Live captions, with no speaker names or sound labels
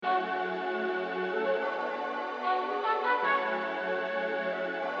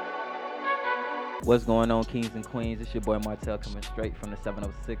What's going on, kings and queens? It's your boy Martell coming straight from the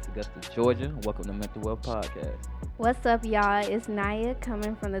 706 Augusta, Georgia. Welcome to Mental Wealth Podcast. What's up, y'all? It's Naya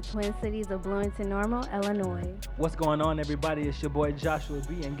coming from the Twin Cities of Bloomington Normal, Illinois. What's going on, everybody? It's your boy Joshua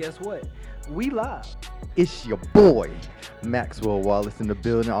B. And guess what? We live. It's your boy, Maxwell Wallace, in the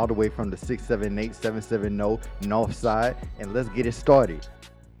building, all the way from the 678-770 North Side. And let's get it started.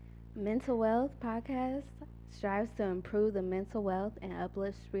 Mental Wealth Podcast strives to improve the mental wealth and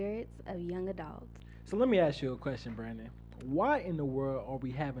uplift spirits of young adults. So let me ask you a question, Brandon. Why in the world are we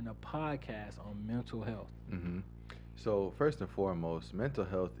having a podcast on mental health? Mm-hmm. So first and foremost, mental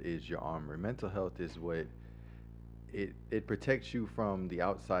health is your armor. Mental health is what it protects you from the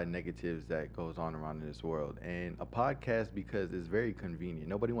outside negatives that goes on around in this world. And a podcast, because it's very convenient.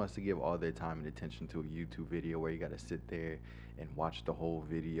 Nobody wants to give all their time and attention to a YouTube video where you got to sit there and watch the whole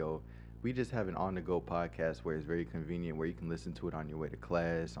video. We just have an on-the-go podcast where it's very convenient, where you can listen to it on your way to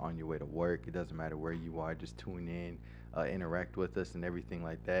class, on your way to work. It doesn't matter where you are. Just tune in, interact with us and everything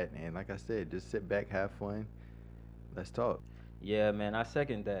like that. And like I said, just sit back, have fun. Let's talk. Yeah, man, I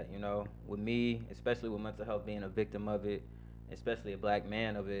second that. You know, with me, especially with mental health, being a victim of it, especially a black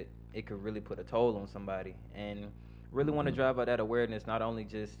man of it, it could really put a toll on somebody. And really want to drive out that awareness, not only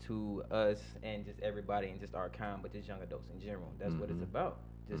just to us and just everybody and just our kind, but just young adults in general. That's what it's about.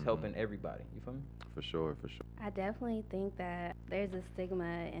 Just helping everybody. You feel me? For sure, for sure. I definitely think that there's a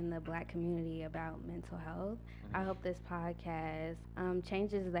stigma in the black community about mental health. I hope this podcast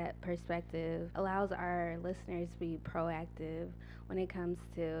changes that perspective, allows our listeners to be proactive when it comes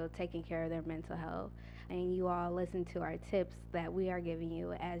to taking care of their mental health. And you all listen to our tips that we are giving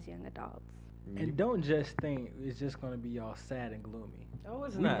you as young adults. And don't just think it's just going to be all sad and gloomy. Oh,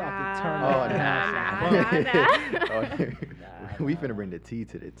 it's We not. about to turn We finna bring the tea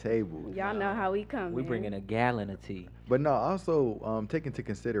to the table. Y'all know how we come. We're bringing a gallon of tea. But no, also take into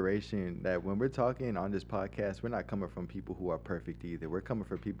consideration that when we're talking on this podcast, we're not coming from people who are perfect either. We're coming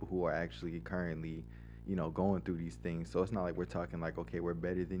from people who are actually currently, going through these things. So it's not like we're talking like, okay, we're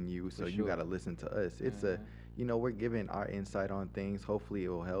better than you, so you got to listen to us. It's we're giving our insight on things. Hopefully it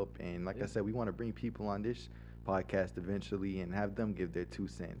will help. And like I said, we want to bring people on this podcast eventually and have them give their 2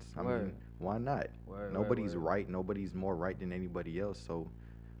 cents. I mean, why not? Nobody's right. Nobody's more right than anybody else. So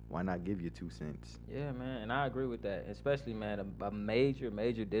why not give you 2 cents? Yeah, man, and I agree with that. Especially, man, a major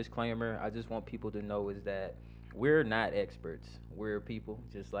disclaimer I just want people to know is that we're not experts. We're people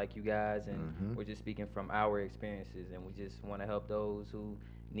just like you guys, and we're just speaking from our experiences, and we just want to help those who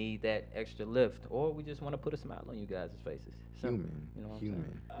need that extra lift, or we just want to put a smile on you guys' faces. Simple.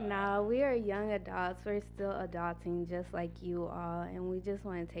 Human. No, we are young adults. We're still adulting just like you all, and we just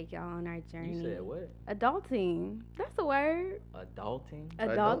want to take y'all on our journey. You said what? Adulting. That's a word. Adulting?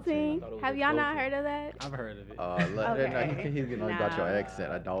 Adulting. Have y'all not heard of that? I've heard of it. He's getting on about your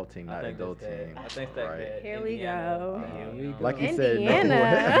accent. Adulting, not adulting. I think that's right. Here we go. Like you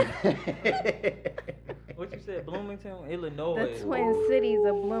Indiana. said, What you said? Bloomington, Illinois. The Twin Cities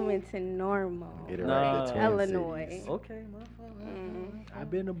of Bloomington Normal, Get it right, the Twin Illinois. Cities. Okay, motherfucker. I've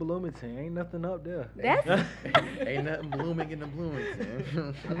been to Bloomington. Ain't nothing up there. That's Ain't nothing blooming in the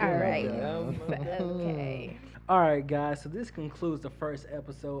Bloomington. all right. Okay. All right, guys. So this concludes the first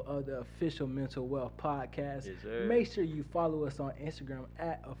episode of the Official Mental Wealth Podcast. Yes, sir. Make sure you follow us on Instagram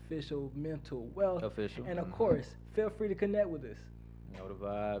at Official Mental Wealth. Official. And of course, feel free to connect with us. You know the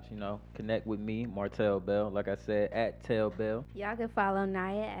vibes, Connect with me, Martell Bell. Like I said, at Tell Bell. Y'all can follow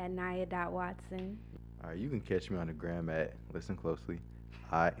Naya at Naya.Watson. All right, you can catch me on the gram at, listen closely,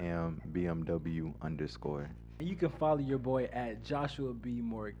 I am BMW_. And you can follow your boy at Joshua B.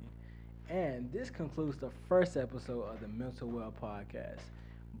 Morgan. And this concludes the first episode of the Mental Well Podcast.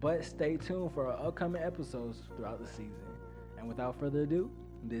 But stay tuned for our upcoming episodes throughout the season. And without further ado,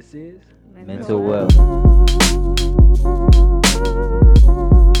 this is Mental Well.